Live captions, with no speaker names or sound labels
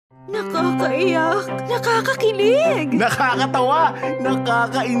Nakakaiyak, nakakakilig, Nakakatawa,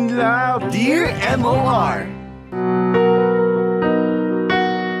 nakaka-inlove. Dear MOR.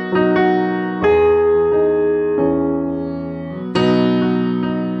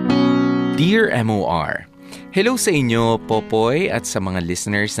 Dear MOR. Hello sa inyo, Popoy, at sa mga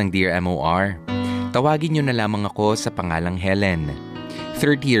listeners ng Dear MOR. Tawagin niyo na lamang ako sa pangalang Helen,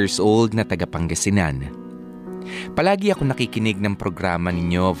 30 years old na taga Pangasinan. Palagi ako nakikinig ng programa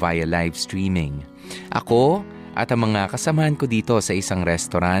ninyo via live streaming. Ako at ang mga kasamahan ko dito sa isang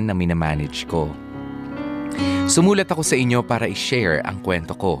restaurant na minamanage ko. Sumulat ako sa inyo para i-share ang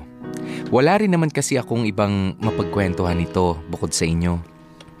kwento ko. Wala rin naman kasi akong ibang mapagkwentuhan nito bukod sa inyo.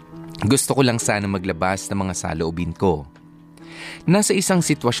 Gusto ko lang sana maglabas ng mga saloobin ko. Nasa isang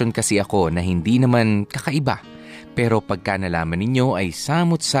sitwasyon kasi ako na hindi naman kakaiba, pero pagka nalaman ninyo ay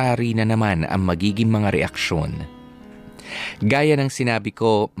samut-sari na naman ang magiging mga reaksyon. Gaya ng sinabi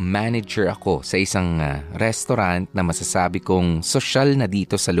ko, manager ako sa isang restaurant na masasabi kong sosyal na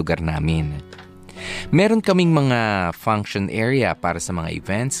dito sa lugar namin. Meron kaming mga function area para sa mga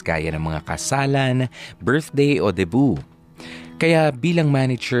events gaya ng mga kasalan, birthday o debut. Kaya bilang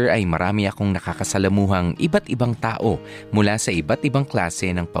manager ay marami akong nakakasalamuhang iba't ibang tao mula sa iba't ibang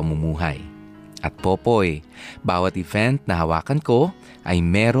klase ng pamumuhay. At Popoy, bawat event na hawakan ko ay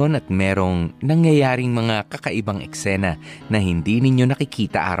meron at merong nangyayaring mga kakaibang eksena na hindi ninyo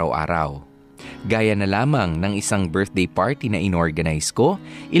nakikita araw-araw. Gaya na lamang ng isang birthday party na inorganize ko,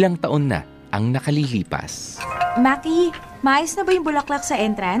 ilang taon na ang nakalilipas. Maki, maayos na ba yung bulaklak sa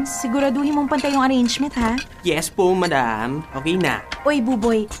entrance? Siguraduhin mong pantay yung arrangement, ha? Yes po, madam. Okay na. Oy,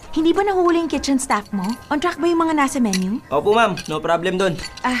 Buboy, hindi ba nahuli yung kitchen staff mo? On track ba yung mga nasa menu? Opo, ma'am. No problem dun.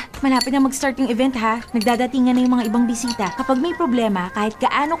 Malapit na mag-start yung event, ha? Nagdadatingan na yung mga ibang bisita. Kapag may problema, kahit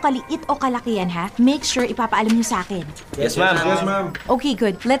gaano kaliit o kalakihan, ha? Make sure ipapaalam nyo sa akin. Yes, ma'am. Yes, ma'am. Okay,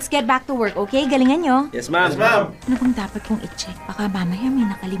 good. Let's get back to work, okay? Galingan nyo. Yes, ma'am. Yes, ma'am. Ano bang dapat kong i-check? Baka mamaya may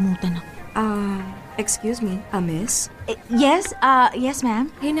nakalimutan ako. Excuse me, miss? Yes, yes,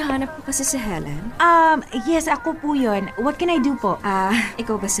 ma'am. Hinahanap ko kasi si Helen. Yes, ako po yun. What can I do po?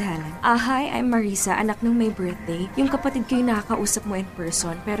 Ikaw ba si Helen? Hi, I'm Marisa, anak ng may birthday. Yung kapatid ko yung nakakausap mo in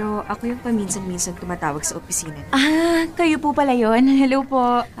person, pero ako yung paminsan-minsan tumatawag sa opisina. Kayo po pala yun. Hello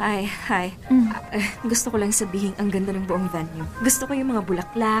po. Hi. Gusto ko lang sabihin ang ganda ng buong venue. Gusto ko yung mga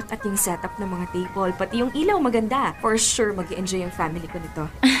bulaklak at yung setup ng mga table, pati yung ilaw maganda. For sure, mag-i-enjoy yung family ko nito.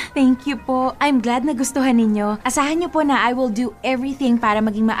 Thank you po. I'm glad na gustuhan ninyo. Asahan niyo po na I will do everything para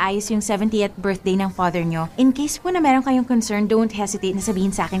maging maayos yung 70th birthday ng father niyo. In case po na meron kayong concern, don't hesitate na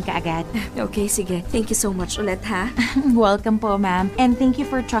sabihin sa akin kaagad. Okay, sige. Thank you so much ulit, ha? Welcome po, ma'am. And thank you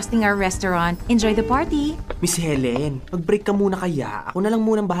for trusting our restaurant. Enjoy the party. Miss Helen, mag-break ka muna kaya. Ako na lang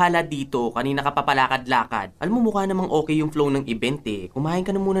munang bahala dito. Kanina ka papalakad-lakad. Alam mo, mukha namang okay yung flow ng event eh. Kumain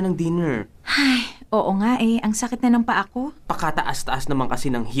ka na muna ng dinner. Ay, oo nga eh. Ang sakit na ng paa ko. Pakataas-taas naman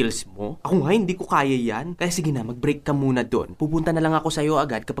kasi ng heels mo. Ako nga, hindi ko kaya yan. Kaya sige na, mag-break ka muna doon. Pupunta na lang ako sa'yo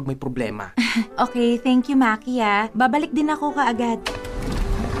agad kapag may problema. Okay, thank you, Maki, Babalik din ako kaagad.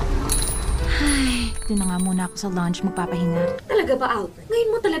 Ay, doon na nga muna ako sa lounge magpapahinga. Talaga ba, Albert? Ngayon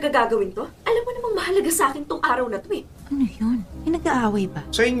mo talaga gagawin to? Alam mo namang mahalaga sa akin tong araw na to eh. Ano yun? May nag-aaway ba?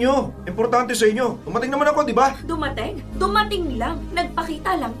 Sa inyo. Importante sa inyo. Tumating naman ako, di ba? Dumating? Dumating lang.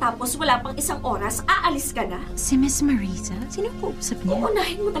 Nagpakita lang tapos wala pang isang oras, aalis ka na. Si Miss Marisa? Sino po usap niya?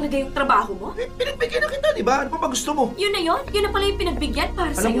 Uunahin mo talaga yung trabaho mo? Pinagbigyan na kita, di ba? Ano pa ba gusto mo? Yun na yun? Yun na pala yung pinagbigyan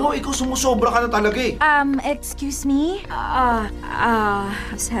para Alam sa'yo? mo, ikaw sumusobra ka na talaga eh. Excuse me?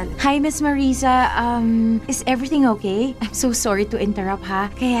 Miss Helen. Hi, Miss Marisa. Is everything okay? I'm so sorry to interrupt, ha?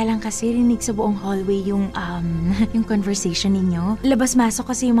 Kaya lang kasi rinig sa buong hallway yung conversation ninyo.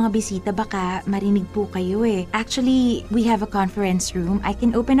 Labas-masok kasi yung mga bisita, baka marinig po kayo eh. Actually, we have a conference room. I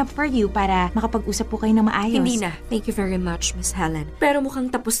can open up for you para makapag-usap po kayo ng maayos. Hindi na. Thank you very much, Miss Helen. Pero mukhang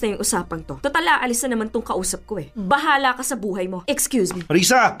tapos na yung usapang to. Total, aalis na naman tong kausap ko eh. Bahala ka sa buhay mo. Excuse me.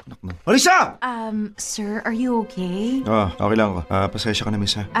 Marisa! Marisa! Sir, are you okay? Okay lang ako. Pasensya ka na,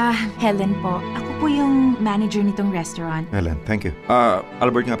 miss ha. Helen po. Ako po yung manager nitong restaurant. Helen, thank you.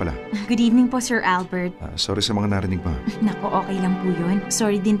 Albert nga pala. Good evening po, Sir Albert. Sorry sa mga narinig mo. Nako, okay lang po yun.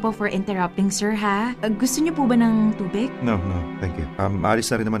 Sorry din po for interrupting, sir, ha? Gusto niyo po ba ng tubig? No, thank you.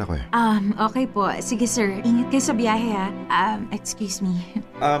 Alis na rin naman ako eh. Okay po. Sige, sir. Ingat kayo sa biyahe, ha? Excuse me.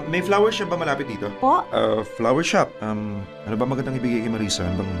 May flower shop ba malapit dito? Po? Flower shop. Ano ba magandang ibigay kay Marisa?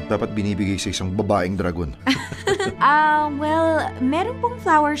 Ano bang dapat binibigay sa isang babaeng dragon? Well, meron pong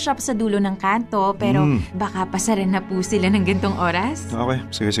flower shop sa dulo ng kanto, pero baka pasaran na po sila ng gantong oras.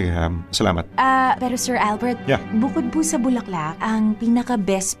 Okay, sige. Salamat. Pero Sir Albert, Yeah. bukod po sa bulaklak, bulaklak, ang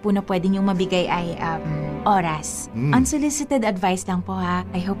pinaka-best po na pwede niyong mabigay ay oras. Unsolicited advice lang po ha.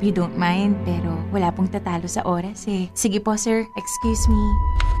 I hope you don't mind, pero wala pong tatalo sa oras eh. Sige po sir, excuse me.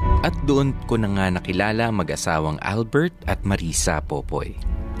 At doon ko na nga nakilala mag-asawang Albert at Marisa, Popoy.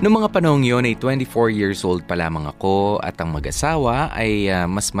 Noong mga panahong yon ay 24 years old pa lamang ako at ang mag-asawa ay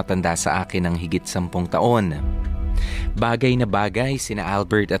mas matanda sa akin ng higit 10 taon. Bagay na bagay sina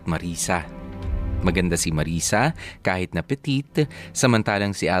Albert at Marisa. Maganda si Marisa kahit na petite,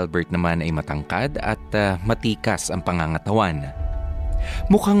 samantalang si Albert naman ay matangkad at matikas ang pangangatawan.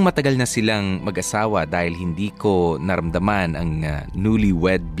 Mukhang matagal na silang mag-asawa dahil hindi ko naramdaman ang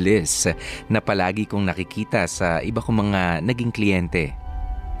newlywed bliss na palagi kong nakikita sa iba kong mga naging kliyente.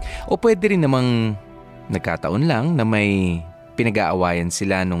 O pwede rin namang nagkataon lang na may pinag-aawayan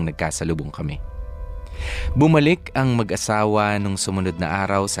sila nung nagkasalubong kami. Bumalik ang mag-asawa nung sumunod na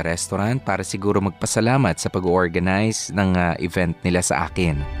araw sa restaurant para siguro magpasalamat sa pag-organize ng event nila sa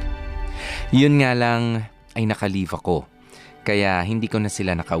akin. Yun nga lang ay naka-leave ako, kaya hindi ko na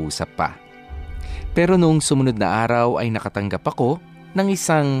sila nakausap pa. Pero noong sumunod na araw ay nakatanggap ako ng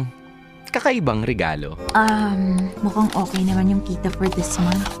isang kakaibang regalo. Mukhang okay naman yung kita for this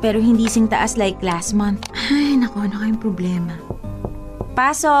month. Pero hindi sing taas like last month. Ay, naku, ano kayong problema?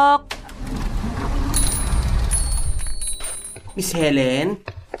 Pasok! Miss Helen?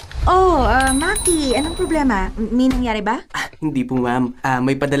 Oh, Maki, anong problema? May nangyari ba? Hindi po, ma'am.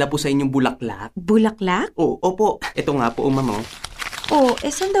 May padala po sa inyong bulaklak. Bulaklak? Opo. Ito nga po, ma'am. Oh,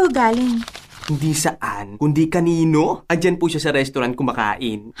 saan daw galing? Hindi saan, kundi kanino. Andyan po siya sa restaurant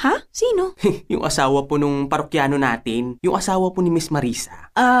kumakain. Ha? Sino? Yung asawa po nung parokyano natin. Yung asawa po ni Miss Marisa.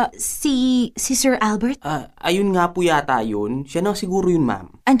 Si Sir Albert? Ayun nga po yata yun. Siya na siguro yun,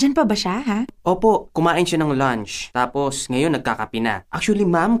 ma'am. Andyan pa ba siya, ha? Opo, kumain siya ng lunch. Tapos, ngayon nagkakape na. Actually,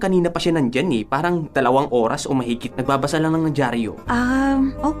 ma'am, kanina pa siya nandyan eh. Parang 2 oras o mahigit. Nagbabasa lang ng dyaryo.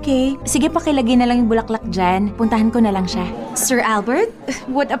 Okay. Sige, pakilagay na lang yung bulaklak dyan. Puntahan ko na lang siya. Sir Albert?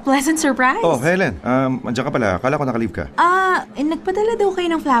 What a pleasant surprise. Oh, Helen. Andiyan ka pala. Akala ko naka-leave ka. Nagpadala daw kayo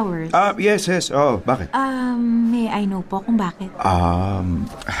ng flowers. Yes. Oh, bakit? May I know po kung bakit.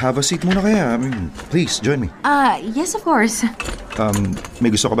 Have a seat muna kaya. I mean, please, join me. Yes, of course. May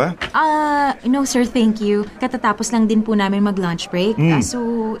gusto ka ba? No sir, thank you. Katatapos lang din po namin mag-lunch break.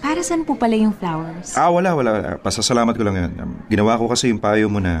 So, para saan po pala yung flowers? Wala. Pasasalamat ko lang yan. Ginawa ko kasi yung payo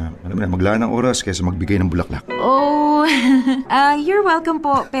mo na, alam mo na, maglaan ng oras kaysa magbigay ng bulaklak. Oh, you're welcome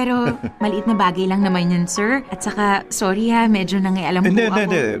po. Pero maliit na bagay lang naman yun, sir. At saka, sorry ha, medyo nangialam po ako.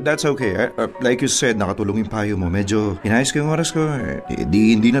 Hindi. That's okay. Like you said, nakatulong yung payo mo. Medyo inayos ko yung oras ko.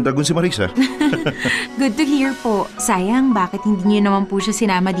 Hindi na dagon si Marisa. Good to hear po. Sayang, bakit hindi niyo naman po siya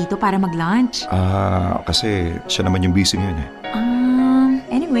sinama dito para mag-lunch? Kasi siya naman yung busy ngayon eh.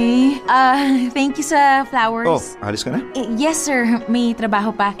 Anyway, thank you sa flowers. Oh, alis ka na? Yes, sir. May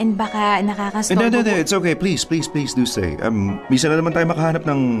trabaho pa and baka nakakastorbo po. Hindi. It's okay. Please do stay. Minsan na naman tayo makahanap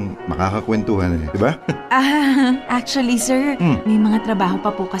ng makakakwentuhan eh. Diba? Actually, sir, may mga trabaho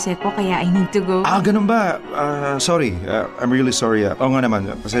pa po kasi ko kaya I need to go. Ganun ba? Sorry. I'm really sorry. Oo nga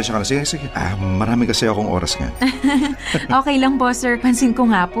naman. Pasensya ka na. Sige. Marami kasi akong oras nga. Okay lang po, sir. Pansin ko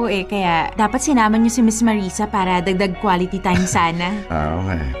nga po eh. Kaya dapat sinama niyo si Miss Marisa para dagdag quality time sana.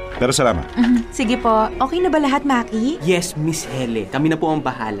 Okay. Pero salamat. Sige po. Okay na ba lahat, Maki? Yes, Miss Helen. Kami na po ang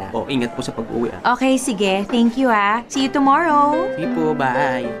bahala. Ingat po sa pag-uwi. Okay, sige. Thank you See you tomorrow. Sige po,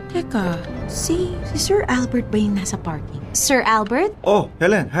 bye. Teka, si Sir Albert ba yung nasa parking? Sir Albert? Oh,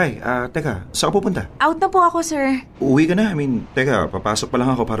 Helen. Hi. Teka, saan ka pupunta? Out na po ako, sir. Uwi ka na? Teka, papasok pa lang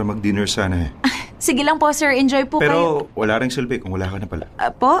ako para mag-dinner sana eh. Sige lang po, sir. Enjoy po kayo. Pero wala ring silbi kung wala ka na pala.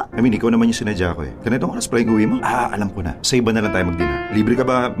 Po? Ikaw naman yung sinadya ko eh. Ganitong oras pala yung uwi mo? Alam ko na. Sa iba na lang tayo mag-dinner. Libre ka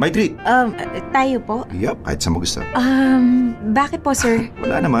ba? My treat! Tayo po? Yup, kahit saan mo gusto. Bakit po, sir?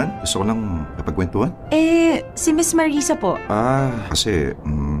 Wala naman. Gusto ko lang kapagkwentuhan. Si Miss Marisa po. Kasi,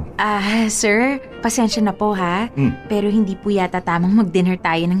 Sir, pasensya na po ha. Pero hindi po yata tamang mag-dinner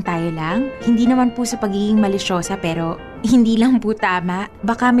tayo ng tayo lang. Hindi naman po sa pagiging malisyosa pero hindi lang po tama.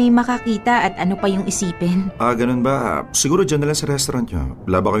 Baka may makakita at ano pa yung isipin. Ganun ba? Siguro dyan na lang sa restaurant nyo.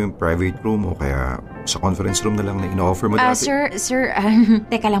 Wala ba kayong private room o kaya sa conference room na lang na ino-offer mo dati? Sir,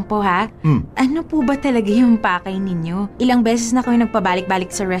 teka lang po ha. Ano po ba talaga yung pakay ninyo? Ilang beses na kayo nagpabalik-balik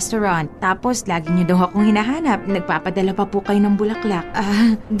sa restaurant. Tapos lagi nyo daw akong hinahanap. Nagpapadala pa po kayo ng bulaklak.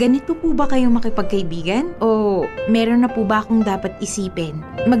 Ganito po ba kayong makipagkaibigan? O meron na po ba akong dapat isipin?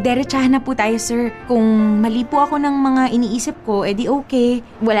 Magderechahan na po tayo, sir. Kung mali po ako ng mga iniisip ko, edi okay.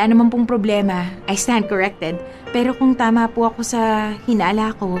 Wala naman pong problema. I stand corrected. Pero kung tama po ako sa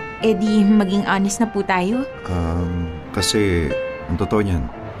hinala ko, edi maging honest na po tayo. Kasi, ang totoo niyan,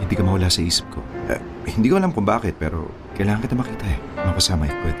 hindi ka mawala sa isip ko. Hindi ko alam kung bakit, pero Kailangan kita makita Mapasama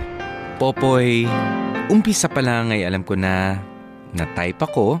pwede. Popoy, umpisa pa lang ay alam ko na type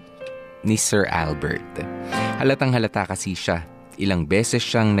ako ni Sir Albert. Halatang halata kasi siya. Ilang beses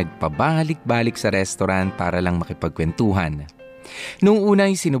siyang nagpabalik-balik sa restaurant para lang makipagkwentuhan. Noong una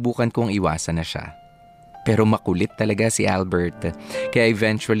ay sinubukan kong iwasan na siya. Pero makulit talaga si Albert, kaya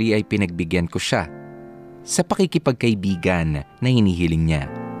eventually ay pinagbigyan ko siya sa pakikipagkaibigan na hinihiling niya.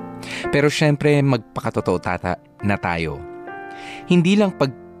 Pero syempre magpakatotoo na tayo. Hindi lang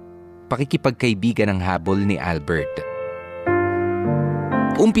pakikipagkaibigan ang habol ni Albert.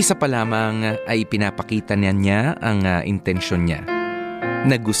 Umpisa pa lamang ay pinapakita niya ang intensyon niya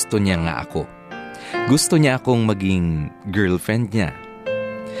na gusto niya nga ako. Gusto niya akong maging girlfriend niya.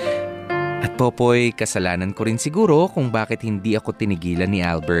 At Popoy, kasalanan ko rin siguro kung bakit hindi ako tinigilan ni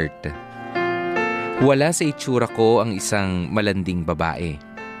Albert. Wala sa itsura ko ang isang malanding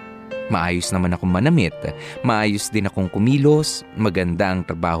babae. Maayos naman akong manamit, maayos din akong kumilos, maganda ang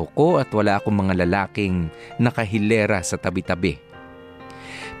trabaho ko at wala akong mga lalaking nakahilera sa tabi-tabi.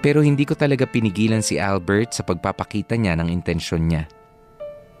 Pero hindi ko talaga pinigilan si Albert sa pagpapakita niya ng intensyon niya.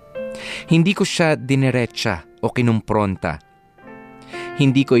 Hindi ko siya dineretsa o kinumpronta.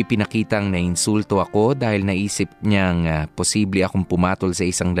 Hindi ko ipinakitang nainsulto ako dahil naisip niyang posible akong pumatol sa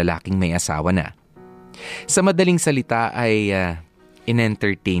isang lalaking may asawa na. Sa madaling salita ay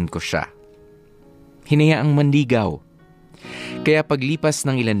in-entertain ko siya. Hinayaang manligaw. Kaya paglipas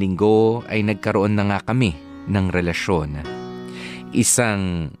ng ilang linggo ay nagkaroon na nga kami ng relasyon.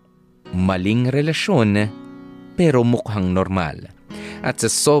 Isang maling relasyon pero mukhang normal. At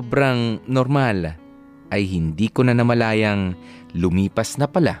sa sobrang normal ay hindi ko na namalayang lumipas na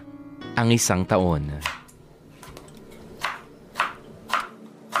pala ang 1 taon.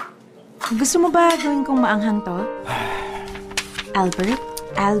 Gusto mo ba gawin kong maanghang to?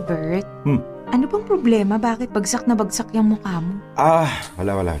 Albert? Ano bang problema? Bakit bagsak na bagsak yung mukha mo?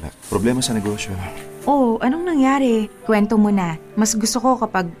 Wala. Problema sa negosyo. Oh, anong nangyari? Kwento mo na. Mas gusto ko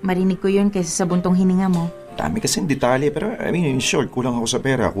kapag marinig ko yun kaysa sa buntong hininga mo. Dami kasing detalye pero in short, kulang ako sa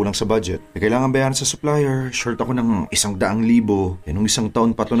pera, kulang sa budget. Kailangan bayaran sa supplier, short ako ng 100,000. Nung 1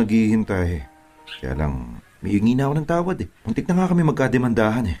 taon pa ito naghihintay. Kaya lang, may hingi na ako ng tawad Muntik na nga kami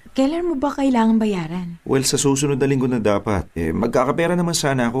magkademandahan Kailan mo ba kailangan bayaran? Well, sa susunod na linggo na dapat. Magkakapera naman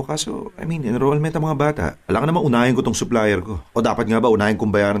sana ako kaso, enrollment ang mga bata. Alam ka naman unahin ko tong supplier ko. O dapat nga ba unahin kong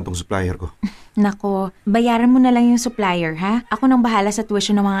bayaran tong supplier ko? Nako, bayaran mo na lang yung supplier, ha? Ako nang bahala sa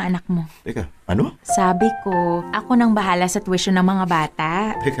tuition ng mga anak mo. Teka, ano? Sabi ko, ako nang bahala sa tuition ng mga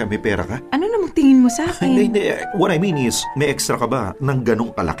bata. Teka, may pera ka? Ano namang tingin mo sa akin? Hindi. What I mean is, may extra ka ba ng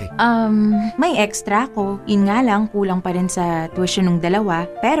ganong kalaki? May extra ko. Yun nga lang, kulang pa rin sa tuition ng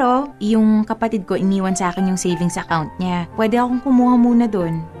 2. Pero, yung kapatid ko, iniwan sa akin yung savings account niya. Pwede akong kumuha muna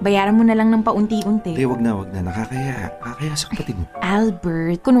dun. Bayaran mo na lang ng paunti-unti. Wag na. Nakakaya sa kapatid mo.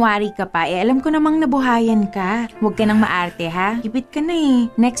 Albert, kunwari ka pa. Alam ko namang nabuhayan ka. Huwag ka nang maarte, ha? Ipit ka na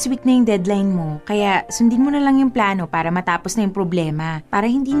Next week na yung deadline mo. Kaya, sundin mo na lang yung plano para matapos na yung problema. Para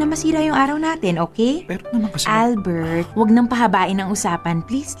hindi na masira yung araw natin, okay? Pero naman kasi... Albert, huwag nang pahabain ang usapan.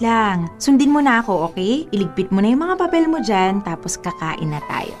 Please lang. Sundin mo na ako, okay? Iligpit mo na yung mga papel mo dyan, tapos kakain na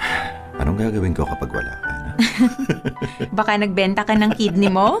tayo. Anong gagawin ko kapag wala ka? Baka nagbenta ka ng kidney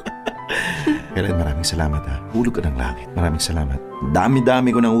mo? Kailan, maraming salamat ha. Hulog ka ng langit. Maraming salamat.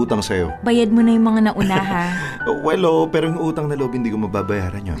 Dami-dami ko ng utang sa'yo. Bayad mo na yung mga nauna ha. Pero yung utang na loob hindi ko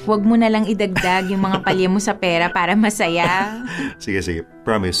mababayaran yun. Huwag mo na lang idagdag yung mga palya mo sa pera para masaya. Sige.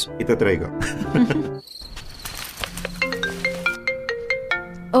 Promise. Itatry ko.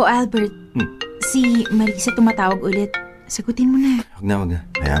 Oh, Albert. Si Marisa tumatawag ulit. Sagutin mo na. Huwag na.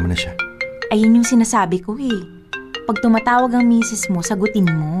 Hayaan mo na siya. Ayun yung sinasabi ko Pag tumatawag ang misis mo, sagutin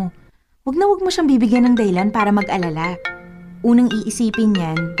mo. Huwag mo siyang bibigyan ng dahilan para mag-alala. Unang iisipin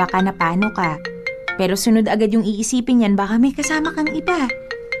niyan, baka napano ka. Pero sunod agad yung iisipin niyan, baka may kasama kang iba.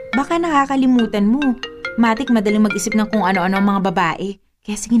 Baka nakakalimutan mo. Matik madaling mag-isip ng kung ano-ano ang mga babae.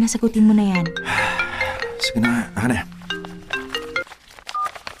 Kaya sige na, sagutin mo na yan. Sige na, Ana.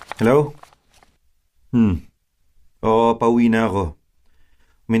 Hello? Oo, pauwi na ako.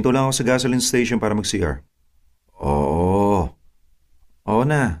 Huminto lang ako sa gasoline station para mag-CR. Oo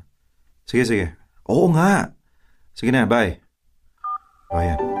na. Sige. Oo nga. Sige na, bye.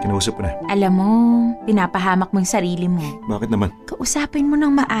 Ayan, kinausap ko na. Alam mo, pinapahamak mo yung sarili mo. Bakit naman? Kausapin mo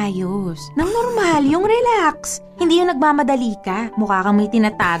ng maayos. Nang normal, yung relax. Hindi yung nagmamadali ka. Mukha kang may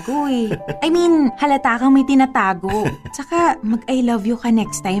tinatago halata kang may tinatago. Tsaka, mag-I love you ka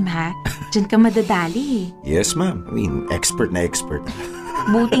next time ha. Diyan ka madadali. Yes, ma'am. Expert na expert.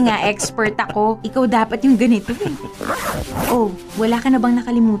 Buti nga expert ako. Ikaw dapat yung ganito Oh, wala ka na bang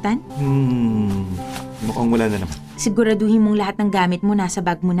nakalimutan? Mukhang wala na naman. siguraduhin mong lahat ng gamit mo nasa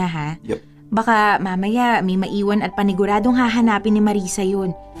bag mo na, ha? Yup. Baka mamaya may maiwan at paniguradong hahanapin ni Marisa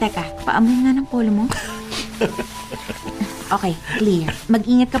yun. Teka, paamoy nga ng polo mo. Okay, clear.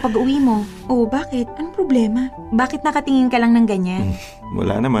 Mag-ingat kapag uwi mo. Oh, bakit? Anong problema? Bakit nakatingin ka lang ng ganyan?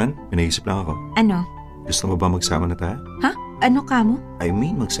 Wala naman. Pinaisip lang ako. Ano? Gusto mo ba magsama na tayo? Ha? Ano ka mo? I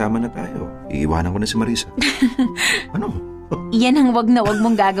mean, magsama na tayo. Iiwanan ko na si Marisa. Ano? Iyan ang wag na wag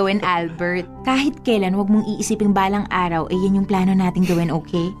mong gagawin, Albert. Kahit kailan wag mong iisiping balang araw, yan yung plano nating gawin,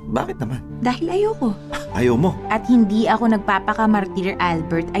 okay? Bakit naman? Dahil ayoko. Ayaw mo? At hindi ako nagpapakamartir,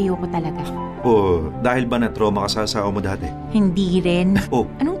 Albert. Ayoko talaga. O dahil ba na-trauma ka sa asawa mo dati? Hindi rin. Oh.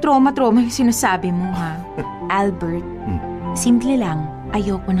 Anong trauma-trauma yung sinasabi mo, ha? Albert, simple lang.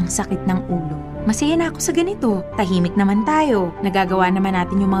 Ayoko ng sakit ng ulo. Masaya na ako sa ganito. Tahimik naman tayo. Nagagawa naman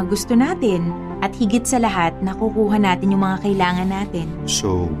natin yung mga gusto natin. At higit sa lahat, nakukuha natin yung mga kailangan natin.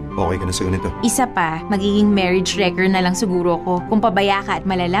 So, okay ka na sa ganito? Isa pa, magiging marriage wrecker na lang siguro ko kung pabaya ka at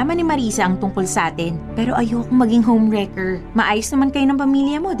malalaman ni Marisa ang tungkol sa atin. Pero ayokong maging homewrecker. Maayos naman kayo ng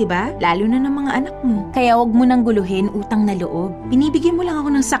pamilya mo, di ba? Lalo na ng mga anak mo. Kaya wag mo nang guluhin, utang na loob. Binibigyan mo lang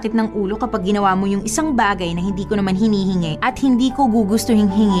ako ng sakit ng ulo kapag ginawa mo yung isang bagay na hindi ko naman hinihingi at hindi ko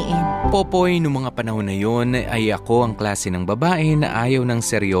gugustuhin hingiin. Popoy, noong mga panahon na yon ay ako ang klase ng babae na ayaw ng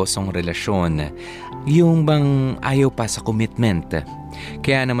seryosong relasyon. Yung bang ayaw pa sa commitment.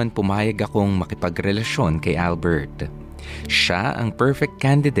 Kaya naman pumayag akong makipagrelasyon kay Albert. Siya ang perfect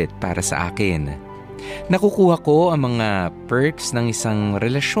candidate para sa akin. Nakukuha ko ang mga perks ng isang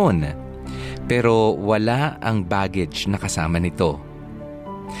relasyon, pero wala ang baggage na kasama nito.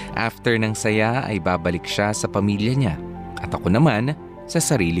 After ng saya ay babalik siya sa pamilya niya at ako naman sa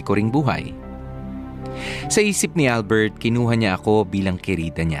sarili ko ring buhay. Sa isip ni Albert, kinuha niya ako bilang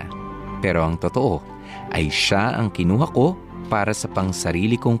kirida niya. Pero ang totoo ay siya ang kinuha ko para sa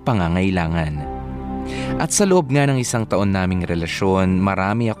pangsarili kong pangangailangan. At sa loob nga ng isang taon naming relasyon,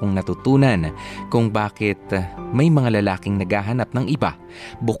 marami akong natutunan kung bakit may mga lalaking naghahanap ng iba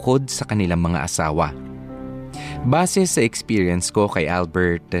bukod sa kanilang mga asawa. Base sa experience ko kay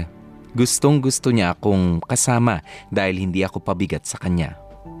Albert, gustong-gusto niya akong kasama dahil hindi ako pabigat sa kanya.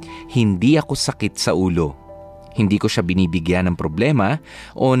 Hindi ako sakit sa ulo. Hindi ko siya binibigyan ng problema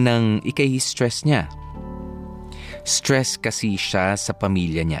o ng ikai-stress niya. Stress kasi siya sa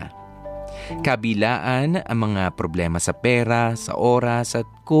pamilya niya. Kabilaan ang mga problema sa pera, sa oras at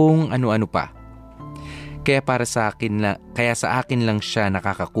kung ano-ano pa. Kaya sa akin lang siya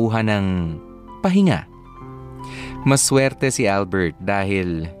nakakakuha ng pahinga. Maswerte si Albert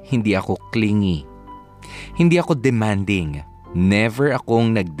dahil hindi ako clingy. Hindi ako demanding. Never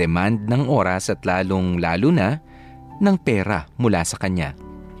akong nag-demand ng oras at lalong-lalo na ng pera mula sa kanya.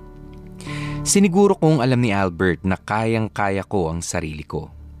 Siniguro kong alam ni Albert na kayang-kaya ko ang sarili ko.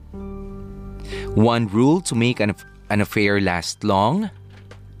 One rule to make an affair last long,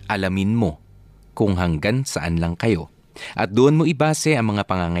 alamin mo kung hanggang saan lang kayo. At doon mo ibase ang mga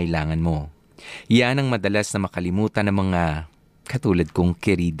pangangailangan mo. Yan ang madalas na makalimutan ng mga katulad kong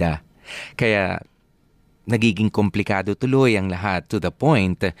kirida. Kaya nagiging komplikado tuloy ang lahat to the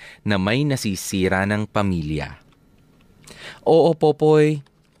point na may nasisira ng pamilya. Oo, Popoy,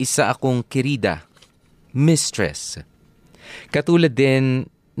 isa akong kirida, mistress. Katulad din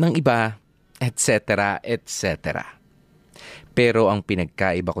ng iba, etc., etc. Pero ang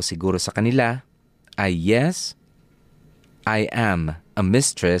pinagkaiba ko siguro sa kanila ay yes, I am a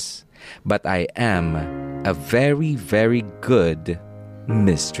mistress, but I am a very, very good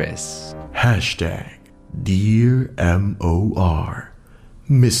mistress. Dear M.O.R.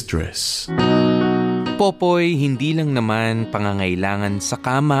 Mistress. Popoy, hindi lang naman pangangailangan sa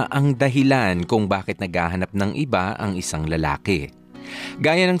kama ang dahilan kung bakit naghahanap ng iba ang isang lalaki.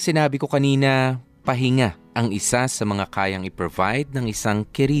 Gaya ng sinabi ko kanina, pahinga ang isa sa mga kayang i-provide ng isang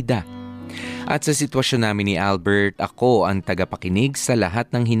kirida. At sa sitwasyon namin ni Albert, ako ang tagapakinig sa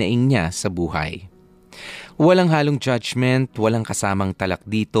lahat ng hinaing niya sa buhay. Walang halong judgment, walang kasamang talak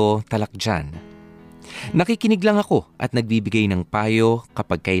dito, talak dyan. Nakikinig lang ako at nagbibigay ng payo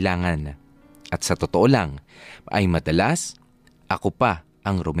kapag kailangan. At sa totoo lang, ay madalas ako pa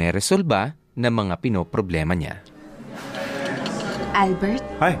ang rumeresolba ng mga pinoproblema niya. Albert?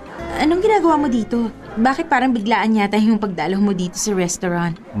 Hi. Anong ginagawa mo dito? Bakit parang biglaan yata yung pagdalo mo dito sa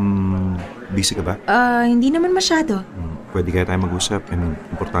restaurant? Busy ka ba? Hindi naman masyado. Pwede kaya tayo mag-usap.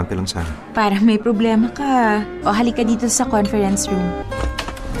 Importante lang sana. Parang may problema ka. O halika dito sa conference room.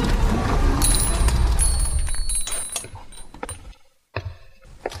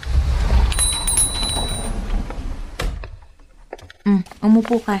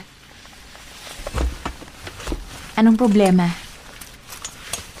 Umupo ka. Anong problema?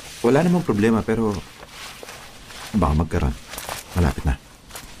 Wala namang problema pero Baka magkaroon. Malapit na.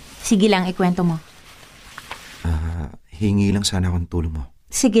 Sige lang, ikwento mo. Hingi lang sana akong tulong mo.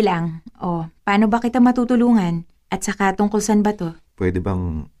 Sige lang. Paano ba kita matutulungan? At saka tungkol saan ba to? Pwede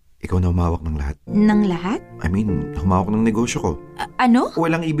bang ikaw na humawak ng lahat? Ng lahat? I mean, humawak ng negosyo ko. Ano?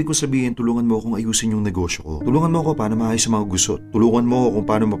 Walang ibig ko sabihin, tulungan mo akong ayusin yung negosyo ko. Tulungan mo ako paano maayos ang mga gusot. Tulungan mo ako kung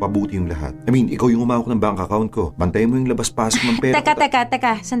paano mapabuti yung lahat. I mean, ikaw yung humawak ng bank account ko. Bantayan mo yung labas-pasok ng pera.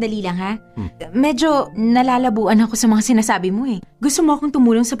 Teka. Sandali lang ha. Medyo nalalabuan ako sa mga sinasabi mo eh. Gusto mo akong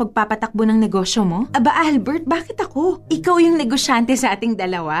tumulong sa pagpapatakbo ng negosyo mo? Aba Albert, bakit ako? Ikaw yung negosyante sa ating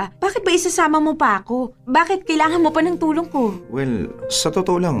dalawa. Bakit ba isasama mo pa ako? Bakit kailangan mo pa ng tulong ko? Well, sa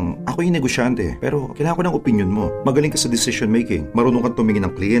totoo lang, ako yung negosyante. Pero kailangan ko ng opinion mo. Magaling ka sa decision making. Marunong kang tumingin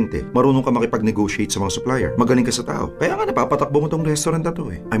ng kliyente. Marunong ka makipag-negotiate sa mga supplier. Magaling ka sa tao. Kaya nga napapatakbo mo tong restaurant na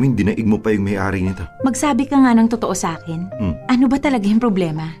to eh. I mean, dinaig mo pa yung may-ari nito. Magsabi ka nga ng totoo sa akin. Ano ba talaga yung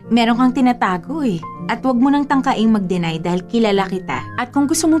problema? Meron kang tinatago eh. At huwag mo nang tangkaing mag-deny dahil kilala kita. At kung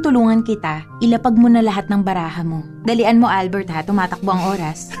gusto mong tulungan kita, ilapag mo na lahat ng baraha mo. Dalian mo Albert ha, tumatakbo ang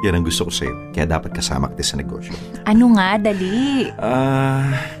oras. Yan ang gusto ko sa'yo. Kaya dapat kasama kita sa negosyo. Ano nga, dali.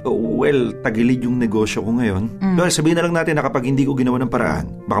 Well, tagilid yung negosyo ko ngayon. Well, sabihin na lang natin na kapag hindi ko ginawa ng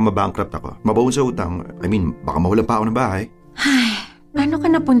paraan, baka mabankrupt ako. Mabaon sa utang. I mean, baka mawalan pa ako ng bahay. Paano ka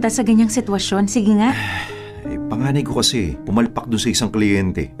napunta sa ganyang sitwasyon? Sige nga. Panganay ko kasi, pumalpak dun sa isang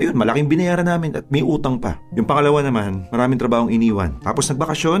kliyente. Ayun, malaking binayaran namin at may utang pa. Yung pangalawa naman, maraming trabahong iniwan. Tapos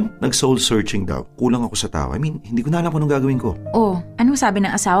nagbakasyon, nag-soul searching daw. Kulang ako sa tao. I mean, hindi ko na alam kung anong gagawin ko. Ano sabi ng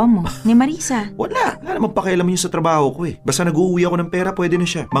asawa mo? Ni Marisa? Wala namang pakialam yun sa trabaho ko eh. Basta nag-uuwi ako ng pera, pwede na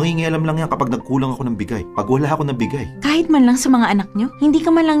siya. Mangingialam lang yan kapag nagkulang ako ng bigay. Pag wala ako ng bigay. Kahit man lang sa mga anak nyo? Hindi ka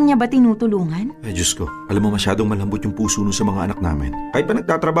man lang niya ba tinutulungan? Diyos ko, alam mo masyadong malambot yung puso nun sa mga anak namin. Kahit pa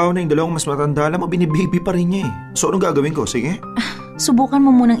nagtatrabaho na yung dalawang mas matanda, alam mo, binibaby pa rin niya eh. So anong gagawin ko? Sige? Subukan mo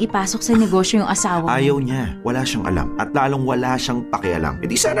munang ipasok sa negosyo yung asawa mo. Ayaw niya. Wala siyang alam. At lalong wala siyang pakialam.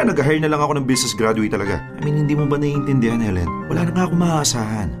 Di sana nag-hire na lang ako ng business graduate talaga. I mean, hindi mo ba naiintindihan, Helen? Wala na nga ako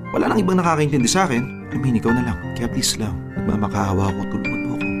maaasahan. Wala nang ibang nakakaintindi sa akin. I mean, ikaw na lang. Kaya please lang. Nagmamakaawa ako. Tulungan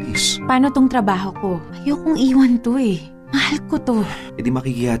mo ako, please. Paano tong trabaho ko? Ayokong iwan to eh. Mahal ko to. Di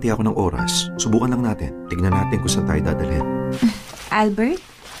makikihati ako ng oras. Subukan lang natin. Tignan natin kung saan tayo dadalhin. Albert?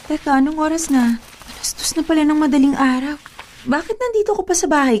 Teka, anong oras na? Alas 2 na pala ng madaling araw. Bakit nandito ko pa sa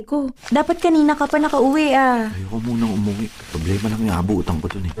bahay ko? Dapat kanina ka pa nakauwi Ayoko munang umuwi. Problema lang yung abuutan ko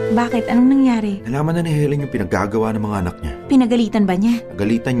dun eh. Bakit? Anong nangyari? Nalaman na ni Helen yung pinaggagawa ng mga anak niya. Pinagalitan ba niya?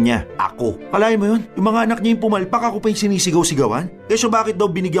 Galitan niya. Ako. Kalahin mo yun? Yung mga anak niya yung pumalpak, ako pa yung sinisigaw-sigawan? So bakit daw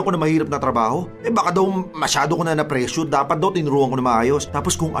binigyan ko ng mahirap na trabaho? Baka daw masyado ko na na-pressure. Dapat daw tinuruan ko na maayos.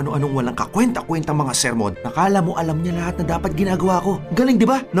 Tapos kung ano-anong walang kakwenta-kwenta mga sermon, nakala mo alam niya lahat na dapat ginagawa ko. Galing, di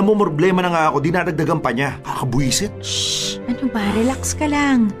ba? Namumroblema na nga ako, dinadagdagan pa niya. Kakabuisit. Shhh! Ano ba? Relax ka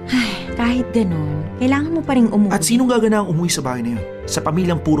lang. Ay, kahit ganun, kailangan mo pa rin umuwi. At sinong gaganaang umuwi sa bahay na yun? Sa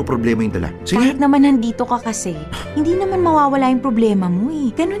pamilyang puro problema yung dala. Sige. Kahit naman nandito ka kasi, hindi naman mawawala yung problema mo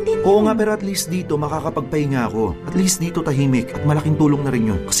eh. Ganun din Oo yun. nga, pero at least dito makakapagpahinga ako. At least dito tahimik at malaking tulong na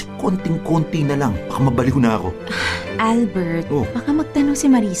rin yun. Kasi konting-konti na lang, baka mabaliw na ako. Albert, baka magtanong si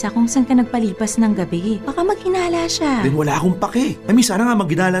Marisa kung saan ka nagpalipas ng gabi. Baka maghinala siya. Then wala akong pake. I mean, sana nga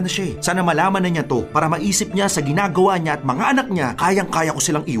magginala na siya eh. Sana malaman na niya to para maisip niya sa ginagawa niya at mga anak niya, kayang-kaya ko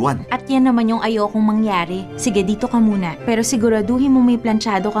silang iwan. At yan naman yung ayokong mangyari. Sige, dito ka muna. Pero siguraduhin mo may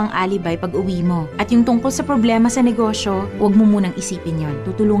planchado kang alibay pag uwi mo. At yung tungkol sa problema sa negosyo, huwag mo munang isipin yon.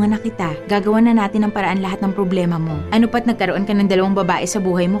 Tutulungan na kita. Gagawa na natin ng paraan lahat ng problema mo. Ano pat nagkaroon ka ng 2 babae sa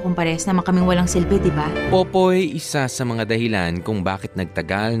buhay mo kung parehas naman kaming walang silbi, di ba? Popoy, isa sa mga dahilan kung bakit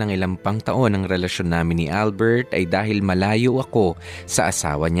nagtagal ng ilang pang taon ang relasyon namin ni Albert ay dahil malayo ako sa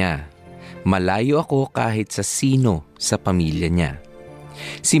asawa niya. Malayo ako kahit sa sino sa pamilya niya.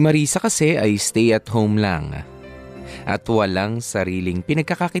 Si Marisa kasi ay stay at home lang at walang sariling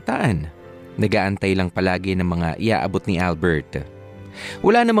pinagkakakitaan. Nagaantay lang palagi ng mga iaabot ni Albert.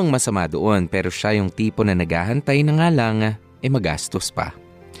 Wala namang masama doon pero siya yung tipo na naghahantay na nga lang magastos pa.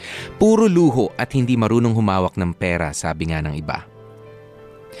 Puro luho at hindi marunong humawak ng pera, sabi nga ng iba.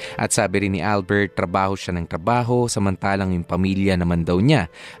 At sabi rin ni Albert, trabaho siya ng trabaho samantalang yung pamilya naman daw niya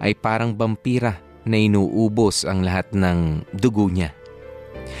ay parang vampira na inuubos ang lahat ng dugo niya.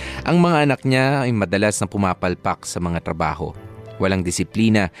 Ang mga anak niya ay madalas na pumapalpak sa mga trabaho. Walang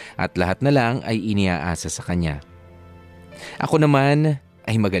disiplina at lahat na lang ay iniaasa sa kanya. Ako naman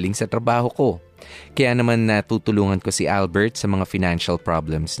ay magaling sa trabaho ko. Kaya naman natutulungan ko si Albert sa mga financial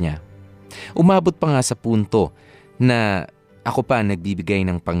problems niya. Umabot pa nga sa punto na ako pa nagbibigay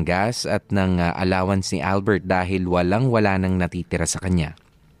ng panggas at ng allowance ni Albert dahil walang-wala nang natitira sa kanya.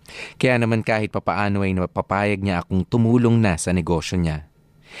 Kaya naman kahit papaano ay napapayag niya akong tumulong na sa negosyo niya.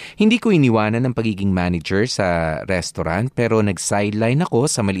 Hindi ko iniwanan ang pagiging manager sa restaurant pero nag-sideline ako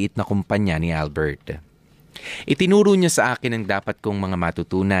sa maliit na kumpanya ni Albert. Itinuro niya sa akin ang dapat kong mga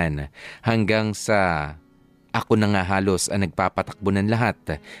matutunan hanggang sa ako na nga halos ang nagpapatakbo ng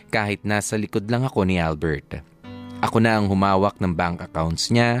lahat kahit nasa likod lang ako ni Albert. Ako na ang humawak ng bank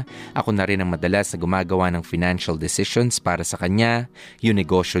accounts niya, ako na rin ang madalas na gumagawa ng financial decisions para sa kanya, yung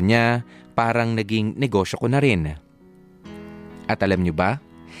negosyo niya, parang naging negosyo ko na rin. At alam niyo ba?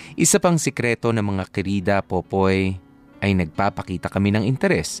 Isa pang sikreto ng mga kirida, Popoy, ay nagpapakita kami ng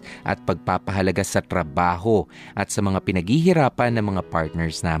interes at pagpapahalaga sa trabaho at sa mga pinaghihirapan ng mga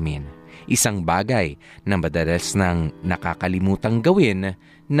partners namin. Isang bagay na madalas nang nakakalimutang gawin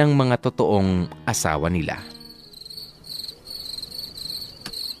ng mga totoong asawa nila.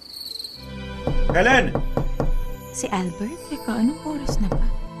 Helen! Si Albert? Teka, anong oras na ba?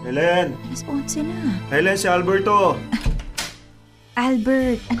 Helen! Alas 11 na. Helen, si Alberto!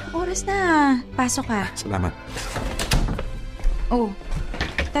 Albert, anong oras na? Pasok ka. Salamat. Oh,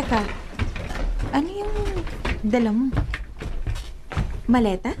 teka. Ano yung dala mo?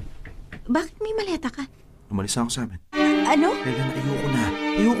 Maleta? Bakit may maleta ka? Umalis na ako sa amin. Ano? Helen, ayoko na.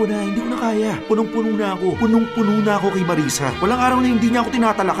 Hindi ko na kaya. Punong-puno na ako. Punong-puno na ako kay Marisa. Walang araw na hindi niya ako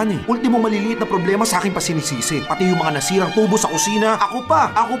tinatalakan eh. Ultimo maliliit na problema sa akin pa sinisisi. Pati yung mga nasirang tubo sa kusina, ako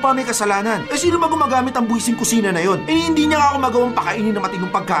pa may kasalanan. Eh sino ba gumagamit ang buwising kusina na yon? Eh hindi niya ako magawang pakainin na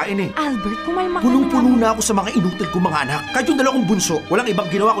matinong pagkain eh. Albert, kumalma ka Punong-puno na ako sa mga inutil kong mga anak. Kahit yung dalawang bunso, walang ibang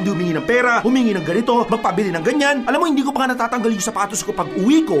ginawa kundi humingi ng pera, humingi ng ganito, magpabili ng ganyan. Alam mo, hindi ko pa nga natatanggal yung sapatos ko pag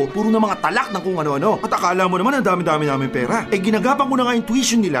uwi ko, puro na mga talak ng kung ano-ano. At akala mo naman ang dami-dami namin pera. Eh ginagapang ko na nga yung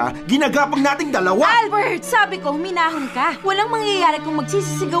tuition nila, ginagapang nating dalawa. Albert, sabi ko, huminahon ka. Walang mangyayari kung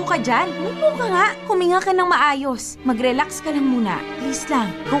magsisisigaw ka dyan. Umupo ka nga. Huminga ka ng maayos. Mag-relax ka lang muna. Please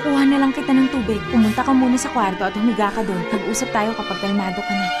lang. Kukuha na lang kita ng tubig. Pumunta ka muna sa kwarto at humiga ka doon. Mag-usap tayo kapag kalmado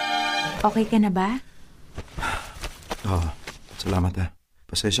ka na. Okay ka na ba? Oo, salamat ha.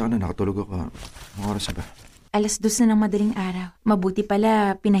 Pasensya ka na, nakatulog ako. Anong oras ba? 2:00 na ng madaling araw. Mabuti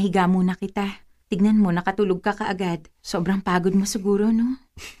pala, pinahiga muna kita. Tignan mo, nakatulog ka kaagad. Sobrang pagod mo siguro, no?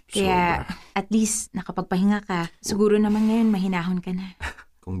 Kaya, at least, nakapagpahinga ka. Siguro naman ngayon, mahinahon ka na.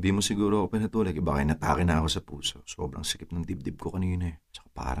 Kung di mo siguro ako pinatulog, baka natake na ako sa puso. Sobrang sikip ng dibdib ko kanina eh.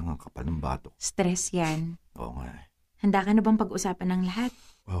 Tsaka parang ang kapal ng batok. Stress yan. Oo nga eh. Handa ka na bang pag-usapan ng lahat?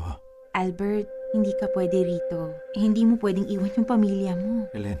 Oo. Albert, hindi ka pwede rito. Hindi mo pwedeng iwan yung pamilya mo.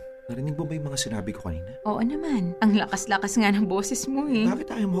 Helen, narinig mo ba yung mga sinabi ko kanina? Oo naman. Ang lakas-lakas nga ng boses mo eh.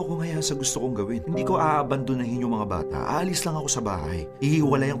 Bakit ayaw mo ako ngayon sa gusto kong gawin? Hindi ko aabandonahin yung mga bata. Aalis lang ako sa bahay.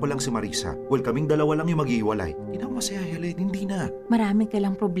 Ihiwalayan ko lang si Marisa. Well, kaming dalawa lang yung maghihiwalay. Hindi na ako masaya, Helen. Hindi na. Marami ka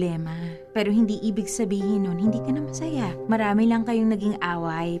lang problema. Pero hindi ibig sabihin nun, hindi ka na masaya. Marami lang kayong naging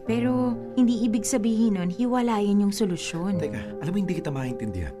away. Pero hindi ibig sabihin nun, hiwalayan yung solusyon. Teka, alam mo hindi kita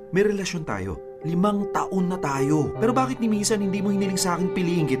maintindihan. May relasyon tayo. 5 taon na tayo. Pero bakit ni minsan hindi mo hiniling sa akin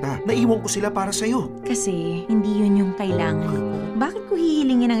piliin kita? Naiwan ko sila para sa'yo. Kasi hindi yun yung kailangan ko. Bakit ko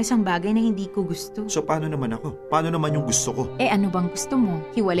hihilingin ang isang bagay na hindi ko gusto? So paano naman ako? Paano naman yung gusto ko? Eh ano bang gusto mo?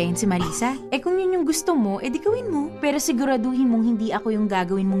 Hiwalayin si Marisa? Eh kung yun yung gusto mo, edi gawin mo. Pero siguraduhin mong hindi ako yung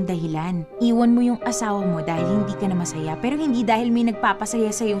gagawin mong dahilan. Iwan mo yung asawa mo dahil hindi ka na masaya, pero hindi dahil may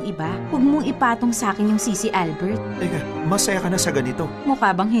nagpapasaya sa yung iba. Huwag mong ipatong sa akin yung sisi, Albert. Teka, masaya ka na sa ganito?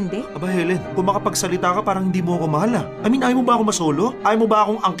 Mukha bang hindi? Aba Helen, kung makapagsalita ka parang hindi mo ako mahal ah. I mean, ayaw mo ba ako masolo? Ayaw mo ba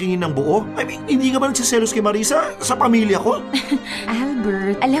akong angkingin ng buo? I mean, hindi ka ba nagsiselos kay Marisa sa pamilya ko?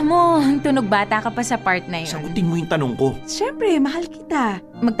 Albert, alam mo, tunog bata ka pa sa part na yun. Sagutin mo yung tanong ko. Siyempre, mahal kita.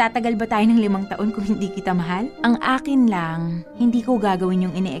 Magtatagal ba tayo ng 5 taon kung hindi kita mahal? Ang akin lang, hindi ko gagawin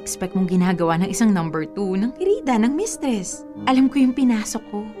yung ine-expect mong ginagawa ng isang number 2 ng kirida, ng mistress. Alam ko yung pinasok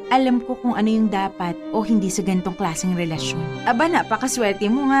ko. Alam ko kung ano yung dapat o hindi sa gantong klaseng relasyon. Aba, napakaswerte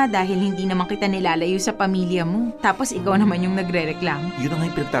mo nga dahil hindi naman kita nilalayo sa pamilya mo. Tapos ikaw naman yung nagre-reklamo. Yun ang nga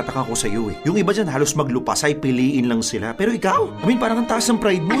yung pinagtataka ko sa'yo eh. Yung iba dyan halos maglupasay, piliin lang sila. Pero ikaw, I mean, parang ang taas ng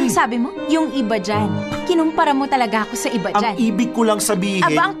pride mo Anong eh. sabi mo? Yung iba dyan. Kinumpara mo talaga ako sa iba dyan. Ang ibig ko lang sabihin...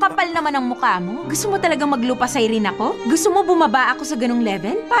 Aba, ang kapal naman ng mukha mo. Gusto mo talagang maglupasay rin ako? Gusto mo bumaba ako sa ganung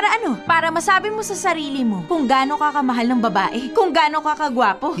level? Para ano? Para masabi mo sa sarili mo kung gaano ka kamahal ng babae, kung gaano ka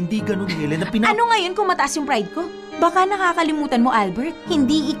kagwapo. Hindi ganun, Helen. Ano ngayon kung mataas yung pride ko? Baka nakakalimutan mo, Albert.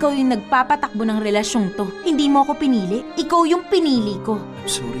 Hindi ikaw yung nagpapatakbo ng relasyong to. Hindi mo ako pinili. Ikaw yung pinili ko. I'm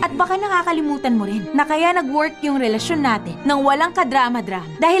sorry. At baka nakakalimutan mo rin na kaya nag-work yung relasyon natin nang walang kadrama-drama.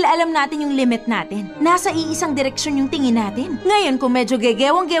 Dahil alam natin yung limit natin. Nasa nasa iisang direksyon yung tingin natin. Ngayon kung medyo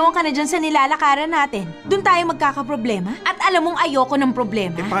gegewang-gewang ka na dyan sa nilalakaran natin, dun tayo magkakaproblema. At alam mong ayoko ng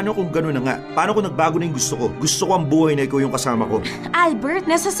problema. Paano kung gano'n na nga? Paano kung nagbago na yung gusto ko? Gusto ko ang buhay na ikaw yung kasama ko. Albert,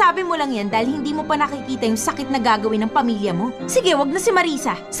 nasasabi mo lang yan dahil hindi mo pa nakikita yung sakit na gagawin ng pamilya mo. Sige, wag na si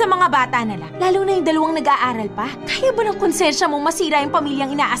Marisa. Sa mga bata na lang. Lalo na yung dalawang nag-aaral pa. Kaya ba ng konsensya mo masira yung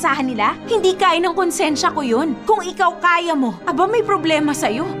pamilyang inaasahan nila? Hindi kaya ng konsensya ko yun. Kung ikaw kaya mo, aba may problema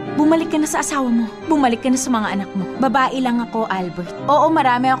sa'yo. Bumalik ka na sa asawa mo. Bumalik ka na sa mga anak mo. Babae lang ako, Albert. Oo,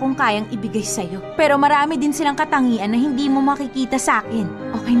 marami akong kayang ibigay sa'yo. Pero marami din silang katangian na hindi mo makikita sa akin.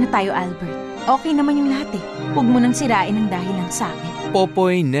 Okay na tayo, Albert. Okay naman yung lahat eh. Huwag mo nang sirain ang dahilan sa akin.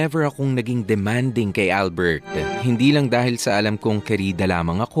 Popoy, never akong naging demanding kay Albert. Hindi lang dahil sa alam kong kerida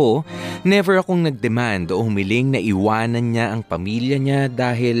lamang ako, never akong nagdemand o humiling na iwanan niya ang pamilya niya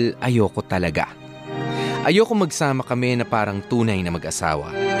dahil ayoko talaga. Ayoko magsama kami na parang tunay na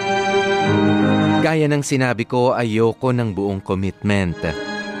mag-asawa. Gaya ng sinabi ko, ayoko ng buong commitment.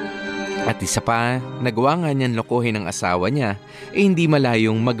 At isa pa, nagawa nga niyan lokohin ang asawa niya, hindi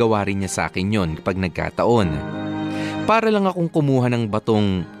malayong magawa rin niya sa akin yon kapag nagkataon. Para lang akong kumuha ng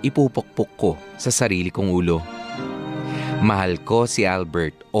batong ipupukpok ko sa sarili kong ulo. Mahal ko si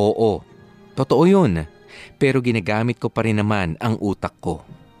Albert, oo. Totoo yun, pero ginagamit ko pa rin naman ang utak ko.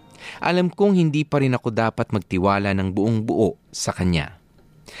 Alam kong hindi pa rin ako dapat magtiwala ng buong buo sa kanya.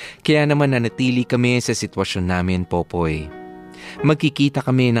 Kaya naman nanatili kami sa sitwasyon namin, Popoy. Magkikita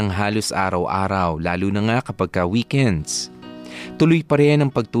kami ng halos araw-araw, lalo na nga kapag weekends. Tuloy pa rin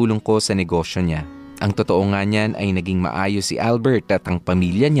ang pagtulong ko sa negosyo niya. Ang totoo nga niyan ay naging maayos si Albert at ang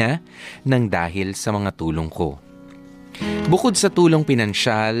pamilya niya nang dahil sa mga tulong ko. Bukod sa tulong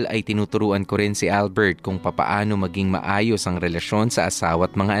pinansyal ay tinuturuan ko rin si Albert kung papaano maging maayos ang relasyon sa asawa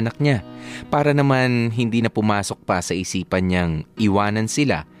at mga anak niya para naman hindi na pumasok pa sa isipan niyang iwanan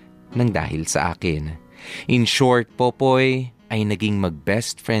sila nang dahil sa akin. In short, Popoy, ay naging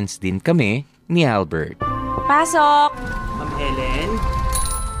mag-best friends din kami ni Albert. Pasok! Ma'am Helen?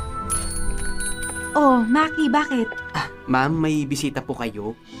 Oh, Maki, bakit? Ma'am, may bisita po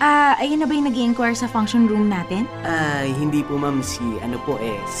kayo? Ayun na ba yung nag-i-inquire sa function room natin? Hindi po ma'am, si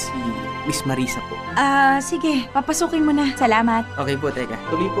Miss Marisa po. Sige, papasukin mo na. Salamat. Okay po, teka.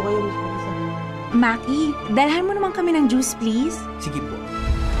 Tuloy po kayo, Miss Marisa. Maki, dalhan mo naman kami ng juice, please. Sige po.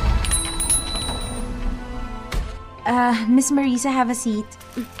 Miss Marisa, have a seat.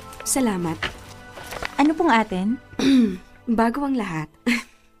 Salamat. Ano pong atin? Bago ang lahat,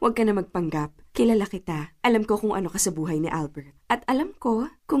 huwag ka na magpanggap. Kilala kita. Alam ko kung ano ka sa buhay ni Albert. At alam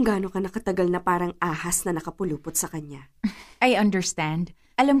ko kung gaano ka nakatagal na parang ahas na nakapulupot sa kanya. I understand.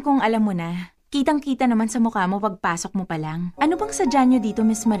 Alam kong alam mo na. Kitang-kita naman sa mukha mo pagpasok mo pa lang. Ano bang sadya niyo dito,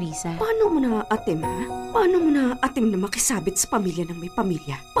 Miss Marisa? Paano mo na-atim, ha? Paano mo na-atim na makisabit sa pamilya ng may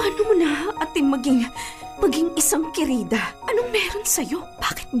pamilya? Paano mo na-atim maging isang kirida? Anong meron sa'yo?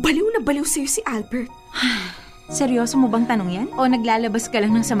 Bakit baliw na baliw sa'yo si Albert? Seryoso mo bang tanong yan? O naglalabas ka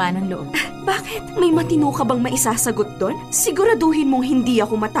lang ng sama ng loob? Bakit? May matino ka bang maisasagot doon? Siguraduhin mong hindi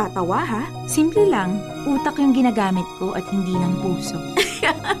ako matatawa, ha? Simple lang. Utak yung ginagamit ko at hindi ng puso.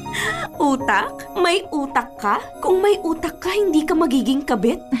 Utak? May utak ka? Kung may utak ka, hindi ka magiging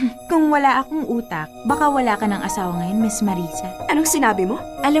kabit? Kung wala akong utak, baka wala ka ng asawa ngayon, Miss Marisa. Anong sinabi mo?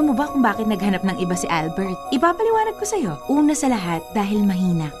 Alam mo ba kung bakit naghanap ng iba si Albert? Ipapaliwanag ko sa'yo. Una sa lahat, dahil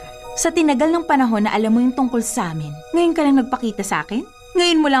mahina ka. Sa tinagal ng panahon na alam mo yung tungkol sa amin, ngayon ka lang nagpakita sa akin?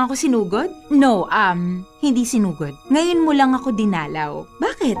 Ngayon mo lang ako sinugod? No, hindi sinugod. Ngayon mo lang ako dinalaw.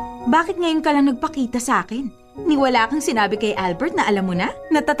 Bakit? Bakit ngayon ka lang nagpakita sa akin? Niwala kang sinabi kay Albert na alam mo na?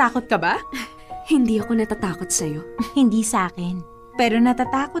 Natatakot ka ba? Hindi ako natatakot sa'yo. Hindi sa akin. Pero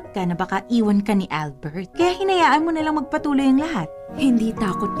natatakot ka na baka iwan ka ni Albert. Kaya hinayaan mo na lang magpatuloy ang lahat. Hindi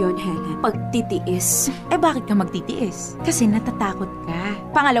takot yon, Helen. Pagtitiis. Bakit ka magtitiis? Kasi natatakot ka.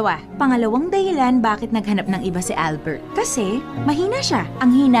 Pangalawang dahilan bakit naghanap ng iba si Albert. Kasi mahina siya.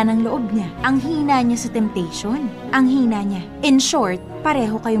 Ang hina ng loob niya. Ang hina niya sa temptation. Ang hina niya. In short,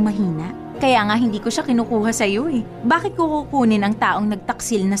 pareho kayong mahina. Kaya nga hindi ko siya kinukuha sa iyo eh. Bakit ko kukunin ang taong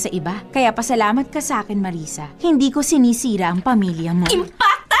nagtaksil na sa iba? Kaya pasalamat ka sa akin, Marisa. Hindi ko sinisira ang pamilya mo.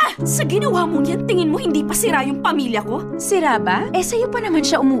 Impacta! Sa ginawa mong yan, tingin mo hindi pa sira yung pamilya ko? Sira ba? Sa'yo pa naman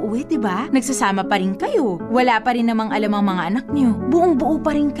siya umuwi, diba? Nagsasama pa rin kayo. Wala pa rin namang alam ang mga anak niyo. Buong-buo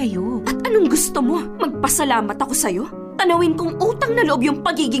pa rin kayo. At anong gusto mo? Magpasalamat ako sa'yo? Tanawin kong utang na loob yung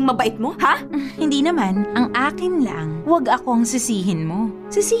pagiging mabait mo, ha? Hindi naman. Ang akin lang, wag ako ang sisihin mo.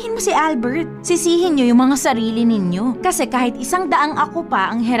 Sisihin mo si Albert. Sisihin niyo yung mga sarili ninyo. Kasi kahit 100 ako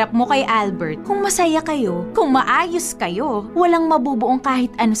pa ang hirap mo kay Albert, kung masaya kayo, kung maayos kayo, walang mabubuong kahit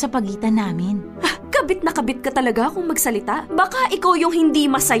ano sa pagitan namin. Kabit na kabit ka talaga kung magsalita. Baka ikaw yung hindi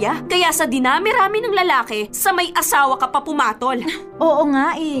masaya. Kaya sa dinami-rami ng lalaki, sa may asawa ka pa pumatol. Oo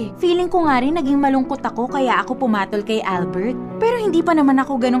nga eh. Feeling ko nga rin naging malungkot ako kaya ako pumatol kay Albert. Pero hindi pa naman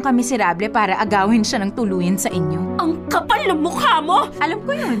ako ganun kamiserable para agawin siya ng tuluyan sa inyo. Ang kapal ng mukha mo! Alam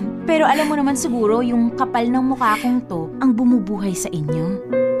ko yun. Pero alam mo naman siguro yung kapal ng mukha kong to ang bumubuhay sa inyo.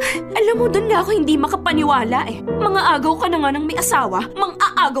 Alam mo, doon na ako hindi makapaniwala eh. Mga agaw ka na nga ng may asawa,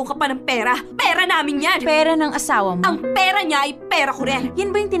 mang-aagaw ka pa ng pera. Pera namin yan! Pera ng asawa mo. Ang pera niya ay pera ko rin. Yan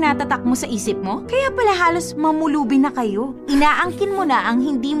ba yung tinatatak mo sa isip mo? Kaya pala halos mamulubi na kayo. Inaangkin mo na ang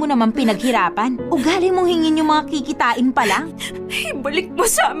hindi mo naman pinaghirapan. Ugali mong hingin yung mga kikitain pa lang. Ibalik mo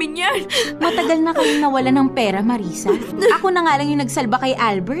sa amin yan. Matagal na kayong nawala ng pera, Marisa. Ako na nga lang yung nagsalba kay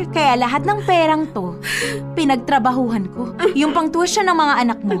Albert. Kaya lahat ng perang to, pinagtrabahuhan ko. Yung pangtuition ng mga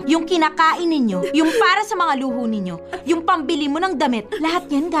anak mo, yung kinakain ninyo, yung para sa mga luho ninyo, yung pambili mo ng damit, lahat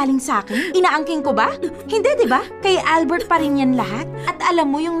yan galing sa akin. Inaangking ko ba? Hindi, di ba? Kay Albert pa rin yan lahat. At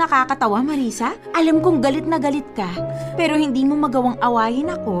alam mo yung nakakatawa, Marisa? Alam kong galit na galit ka, pero hindi mo magawang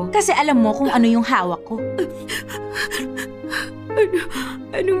awayin ako kasi alam mo kung ano yung hawak ko.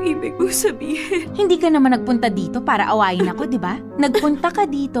 Anong ibig mo sabihin? Hindi ka naman nagpunta dito para awayin ako, di ba? Nagpunta ka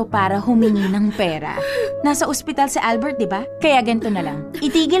dito para humingi ng pera. Nasa ospital si Albert, di ba? Kaya ganito na lang.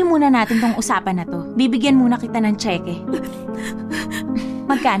 Itigil muna natin tong usapan na to. Bibigyan muna kita ng tseke.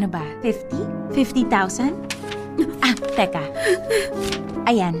 Magkano ba? 50? 50,000? Ah, teka.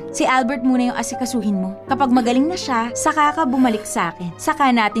 Ayan, si Albert muna yung asikasuhin mo. Kapag magaling na siya, saka ka bumalik sa akin. Saka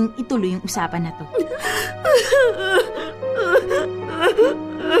natin ituloy yung usapan na to.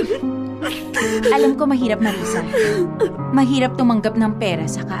 Alam ko mahirap, Marisa. Mahirap tumanggap ng pera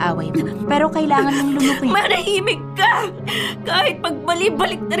sa kaaway mo. Pero kailangan mong lumupit. Manahimik ka! Kahit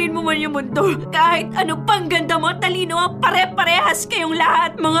pagbali-balik na rin mo man yung mundo, kahit ano pang ganda mo, talino, pare-parehas kayong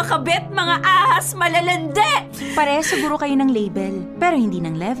lahat, mga kabit, mga ahas, malalande! Pareho siguro kayo ng label, pero hindi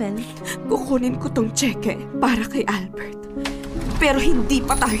ng level. Kukunin ko tong tseke para kay Albert. Pero hindi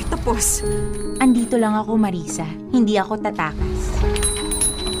pa tayo tapos. Andito lang ako, Marisa. Hindi ako tatakas.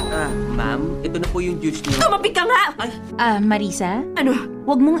 Ma'am, ito na po yung juice niyo. Tumabi ka nga! Ay, Marisa? Ano?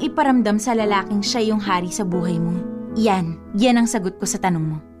 Huwag mong iparamdam sa lalaking siya yung hari sa buhay mo. Yan ang sagot ko sa tanong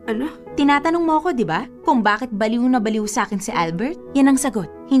mo. Ano? Tinatanong mo ako, di ba? Kung bakit baliw na baliw sa akin si Albert? Yan ang sagot.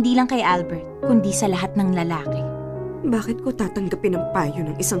 Hindi lang kay Albert, kundi sa lahat ng lalaki. Bakit ko tatanggapin ang payo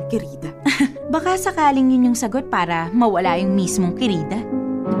ng isang kirida? Baka sakaling yun yung sagot para mawala yung mismong kirida.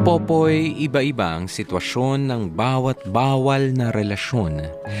 Popoy, iba-iba ang sitwasyon ng bawat bawal na relasyon.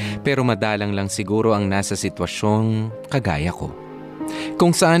 Pero madalang lang siguro ang nasa sitwasyong kagaya ko.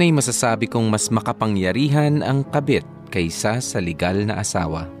 Kung saan ay masasabi kong mas makapangyarihan ang kabit kaysa sa legal na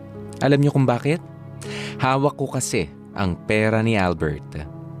asawa. Alam niyo kung bakit? Hawak ko kasi ang pera ni Albert.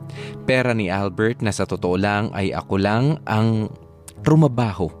 Pera ni Albert na sa totoo lang ay ako lang ang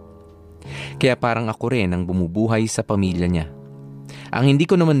rumabaho. Kaya parang ako rin ang bumubuhay sa pamilya niya. Ang hindi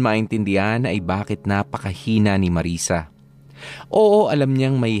ko naman maintindihan ay bakit napakahina ni Marisa. Oo, alam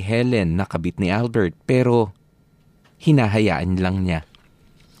niyang may Helen na kabit ni Albert pero hinahayaan lang niya.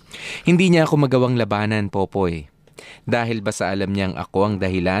 Hindi niya ako magawang labanan, Popoy. Dahil ba sa alam niyang ako ang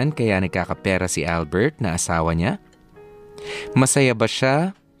dahilan kaya nagkakapera si Albert na asawa niya? Masaya ba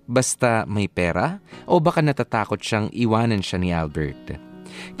siya basta may pera o baka natatakot siyang iwanan siya ni Albert?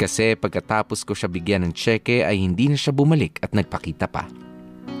 Kasi pagkatapos ko siya bigyan ng tseke ay hindi na siya bumalik at nagpakita pa.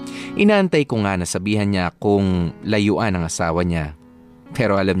 Inaantay ko nga na sabihan niya kung layuan ang asawa niya.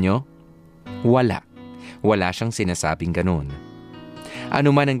 Pero alam nyo, wala. Wala siyang sinasabing ganun.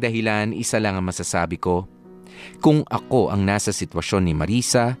 Ano man ang dahilan, isa lang ang masasabi ko. Kung ako ang nasa sitwasyon ni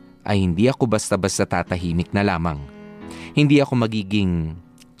Marisa, ay hindi ako basta-basta tatahimik na lamang. Hindi ako magiging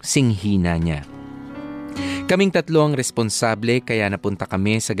singhina niya. Kaming tatlo ang responsable kaya napunta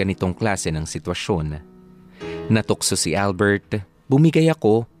kami sa ganitong klase ng sitwasyon. Natukso si Albert, bumigay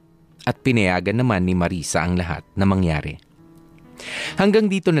ako at pinayagan naman ni Marisa ang lahat na mangyari.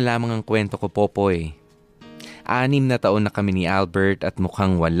 Hanggang dito na lamang ang kwento ko, Popoy. 6 na taon na kami ni Albert at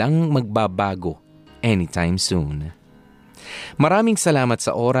mukhang walang magbabago anytime soon. Maraming salamat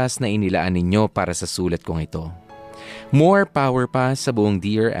sa oras na inilaan ninyo para sa sulat kong ito. More power pa sa buong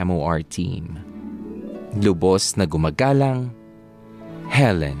Dear MOR team. Lubos na gumagalang,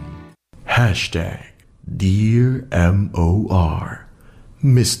 Helen. #Dear MOR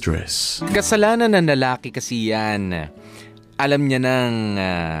Mistress. Kasalanan ng lalaki kasi yan. Alam niya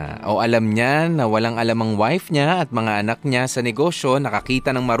alam niya na walang alam ang wife niya at mga anak niya sa negosyo,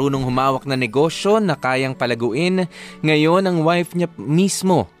 nakakita ng marunong humawak na negosyo na kayang palaguin. Ngayon ang wife niya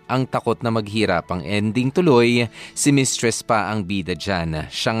mismo ang takot na maghirap. Ang ending tuloy, si Mistress pa ang bida dyan.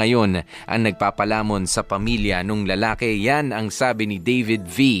 Siya ngayon ang nagpapalamon sa pamilya nung lalaki. Yan ang sabi ni David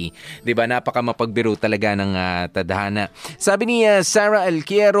V. Diba, napaka mapagbiro talaga ng tadhana. Sabi ni Sarah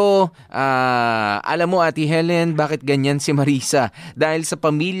Alquiero, alam mo Ate Helen, bakit ganyan si Marisa? Dahil sa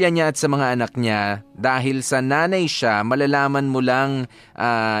pamilya niya at sa mga anak niya, dahil sa nanay siya, malalaman mo lang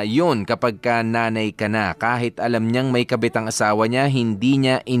yun kapag ka nanay ka na. Kahit alam niyang may kabit ang asawa niya, hindi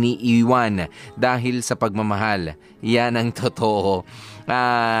niya iniiwan dahil sa pagmamahal. Yan ang totoo.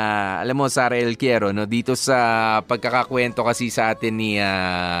 Alam mo, Sarah Elquiero, no, dito sa pagkakakwento kasi sa atin ni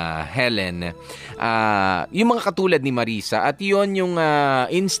Helen, yung mga katulad ni Marisa, at yun yung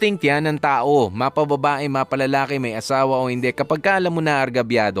instinct yan ng tao, mapababae, mapalalaki, may asawa o hindi. Kapag ka alam mo na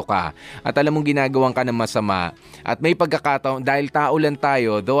argabyado ka at alam mong ginagawan ka ng masama at may pagkakataon, dahil tao lang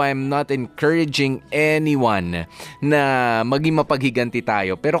tayo, though I'm not encouraging anyone na maging mapaghiganti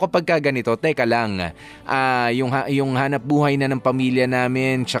tayo, pero kapag ka ganito, teka lang, yung hanap buhay na ng pamilya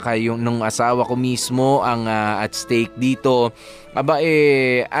namin, tsaka yung nung asawa ko mismo ang at stake dito.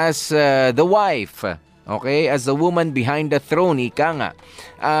 As the wife, okay, as the woman behind the throne, ika nga,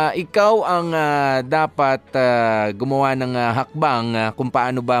 ikaw ang dapat gumawa ng hakbang kung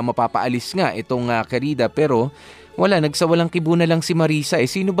paano ba mapapaalis nga itong Querida. Pero wala, nagsawalang kibo na lang si Marisa.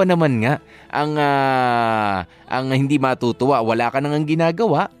 Sino ba naman nga ang hindi matutuwa? Wala ka nang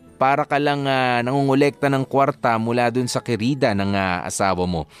ginagawa. Para ka lang nangungulekta ng kwarta mula dun sa Querida ng asawa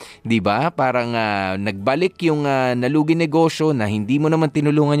mo. 'Di ba? Parang nagbalik yung nalugi negosyo na hindi mo naman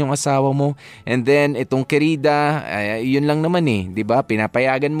tinulungan yung asawa mo. And then itong Querida, yun lang naman 'di ba?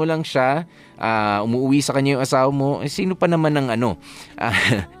 Pinapayagan mo lang siya. Umuwi sa kanya yung asawa mo, sino pa naman ang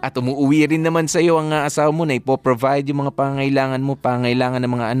at umuwi rin naman sa iyo ang asawa mo na ipoprovide yung mga pangailangan mo, pangailangan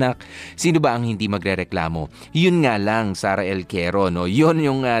ng mga anak. Sino ba ang hindi magrereklamo? Yun nga lang, Sarah Elquero, no? Yun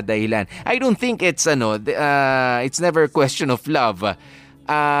yung dahilan. I don't think it's never a question of love.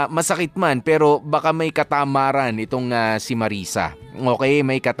 Masakit man, pero baka may katamaran itong si Marisa. Okay,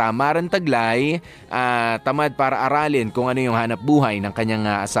 may katamaran taglay, tamad para aralin kung ano yung hanap buhay ng kanyang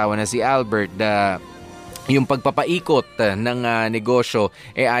asawa na si Albert. Yung pagpapaikot ng negosyo,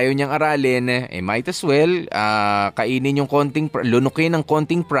 ayaw niyang aralin, might as well kainin yung lunukin ng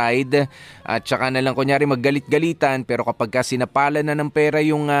konting pride, at saka na lang kunyari maggalit-galitan, pero kapag sinapalan na ng pera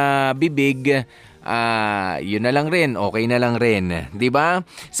yung bibig, yun na lang rin, okay na lang rin, 'di ba?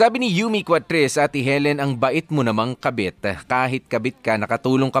 Sabi ni Yumi Quatres, Ate Helen, ang bait mo namang kabit. Kahit kabit ka,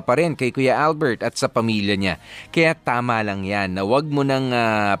 nakatulong ka pa rin kay Kuya Albert at sa pamilya niya. Kaya tama lang 'yan na wag mo nang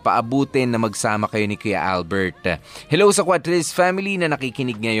paabutin na magsama kayo ni Kuya Albert. Hello sa Quatres family na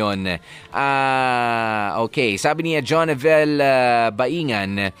nakikinig ngayon. Okay, sabi niya John Evel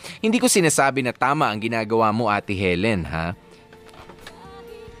Baingan, hindi ko sinasabi na tama ang ginagawa mo, Ate Helen, ha?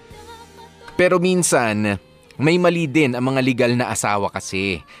 Pero minsan, may mali din ang mga legal na asawa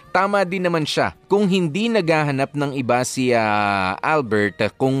kasi. Tama din naman siya. Kung hindi naghahanap ng iba si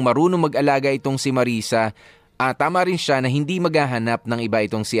Albert, kung marunong mag-alaga itong si Marisa, tama rin siya na hindi maghahanap ng iba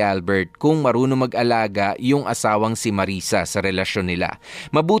itong si Albert kung marunong mag-alaga yung asawang si Marisa sa relasyon nila.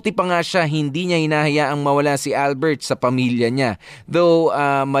 Mabuti pa nga siya, hindi niya hinahayaang mawala si Albert sa pamilya niya. Though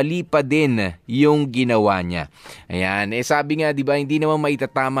mali pa din yung ginawa niya. Ayan, sabi nga, di ba, hindi naman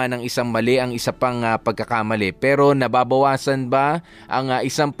maitatama ng isang mali ang isa pang pagkakamali. Pero nababawasan ba ang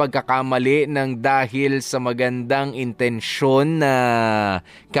isang pagkakamali ng dahil sa magandang intensyon na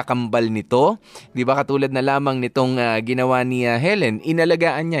kakambal nito? Di ba, katulad na lamang nitong ginawa ni Helen,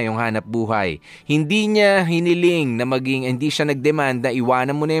 inalagaan niya yung hanap buhay. Hindi niya hiniling na hindi siya nagdemand na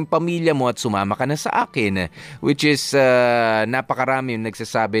iwanan mo na yung pamilya mo at sumama ka na sa akin. Which is, napakarami yung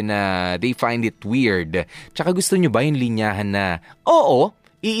nagsasabi na they find it weird. Tsaka gusto nyo ba yung linyahan na, oo,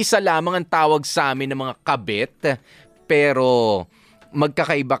 iisa lamang ang tawag sa amin ng mga kabit, pero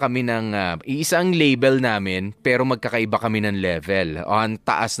magkakaiba kami ng isang label namin, pero magkakaiba kami ng level. Ang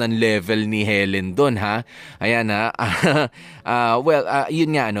taas ng level ni Helen doon, ha? Ayan, ha?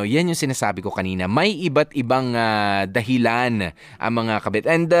 Yun nga, yan yung sinasabi ko kanina. May iba't ibang dahilan ang mga kabit.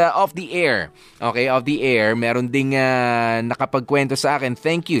 And off the air, meron ding nakapagkwento sa akin.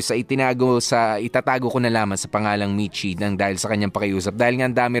 Thank you sa itatago ko na lamang sa pangalang Michi dahil sa kanyang pakiusap. Dahil nga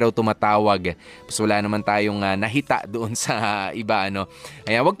ang dami raw tumatawag. Mas wala naman tayong nahita doon sa iba,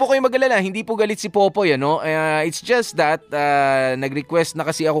 Ayan, wag po kayong mag-alala, hindi po galit si Popoy, it's just that nag-request na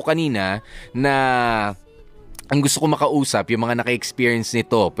kasi ako kanina na ang gusto ko makausap, yung mga naka-experience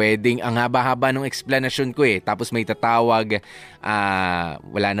nito. Pwedeng ang haba-haba ng explanation ko tapos may tatawag,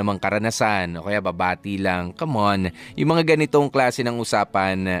 wala namang karanasan, o kaya babati lang. Come on, yung mga ganitong klase ng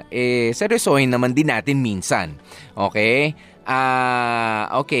usapan, seryosohin naman din natin minsan. Okay?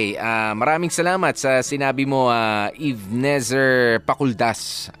 Okay, maraming salamat sa sinabi mo, Evenezer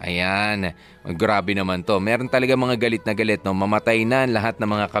Pakuldas. Ayan, grabe naman to. Meron talaga mga galit na galit, no? Mamatay na lahat ng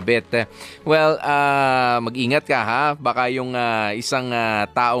mga kabit. Well, mag-ingat ka ha. Baka yung isang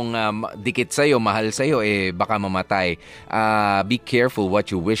taong dikit sa'yo, mahal sa'yo, baka mamatay. Be careful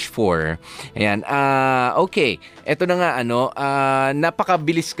what you wish for. Ayan, okay. Eto na nga,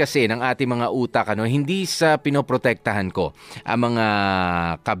 napakabilis kasi ng ating mga utak, hindi sa pinoprotektahan ko ang mga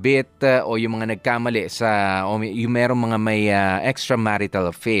kabit o yung mga nagkamali o yung merong mga may extramarital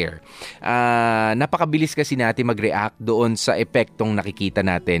affair. Napakabilis kasi natin mag-react doon sa epektong nakikita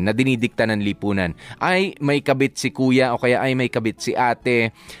natin na dinidikta ng lipunan. Ay, may kabit si kuya o kaya ay may kabit si ate.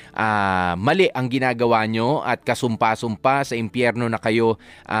 Mali ang ginagawa nyo at kasumpa-sumpa sa impyerno na kayo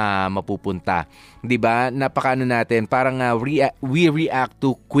mapupunta. 'Di ba? Napakaano natin, parang we react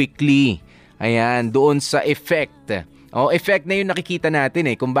too quickly. Ayan, doon sa effect. Effect na yung nakikita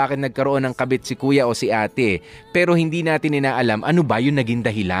natin kung bakit nagkaroon ng kabit si kuya o si ate. Pero hindi natin inaalam ano ba yung naging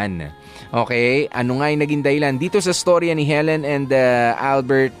dahilan. Okay? Ano nga yung naging dahilan? Dito sa storya ni Helen and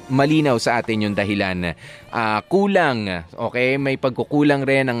Albert, malinaw sa atin yung dahilan. Kulang. Okay? May pagkukulang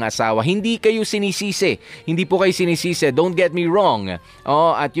rin ang asawa. Hindi kayo sinisisi. Hindi po kayo sinisisi. Don't get me wrong.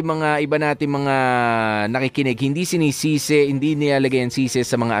 At yung mga iba natin mga nakikinig, hindi sinisisi, hindi nilalagay ang sisi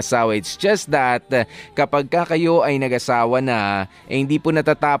sa mga asawa. It's just that kapag kayo ay nag-asawa na, hindi po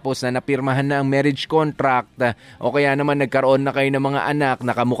natatapos na napirmahan na ang marriage contract o kaya naman nagkaroon na kayo ng mga anak,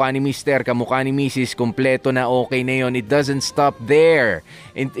 nakamukha ni Mr., kamukha ni Mrs., kompleto na, okay na yon. It doesn't stop there.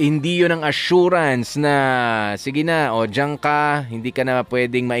 Hindi yun ang assurance na sige na, diyan ka, hindi ka na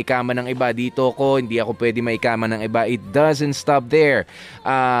pwedeng maikama ng iba, dito ko, hindi ako pwedeng maikama ng iba. It doesn't stop there.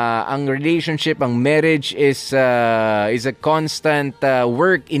 Ang relationship, ang marriage is a constant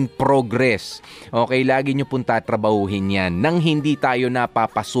work in progress. Okay, lagi nyo pong tatrabahuhin yan nang hindi tayo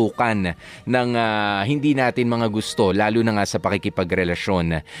napapasukan ng hindi natin mga gusto, lalo na nga sa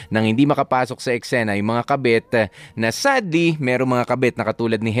pakikipagrelasyon. Nang hindi makapasok sa eksena yung mga kabit na sadly, merong mga kabit na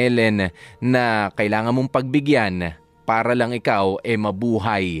katulad ni Helen na kailangan mong pagbigyan para lang ikaw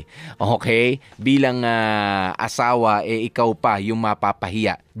mabuhay. Okay? Bilang asawa, ikaw pa yung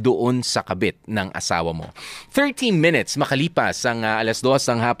mapapahiya doon sa kabit ng asawa mo. 13 minutes makalipas ang alas 2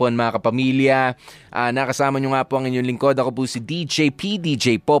 ng hapon, mga kapamilya. Nakasama nyo nga po ang inyong lingkod. Ako po si DJ P,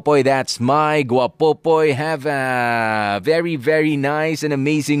 DJ Popoy. That's my Guapopoy. Have a very, very nice and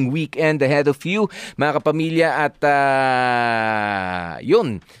amazing weekend ahead of you, mga kapamilya. At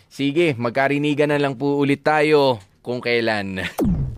yun, sige, magkarinigan na lang po ulit tayo kung kailan.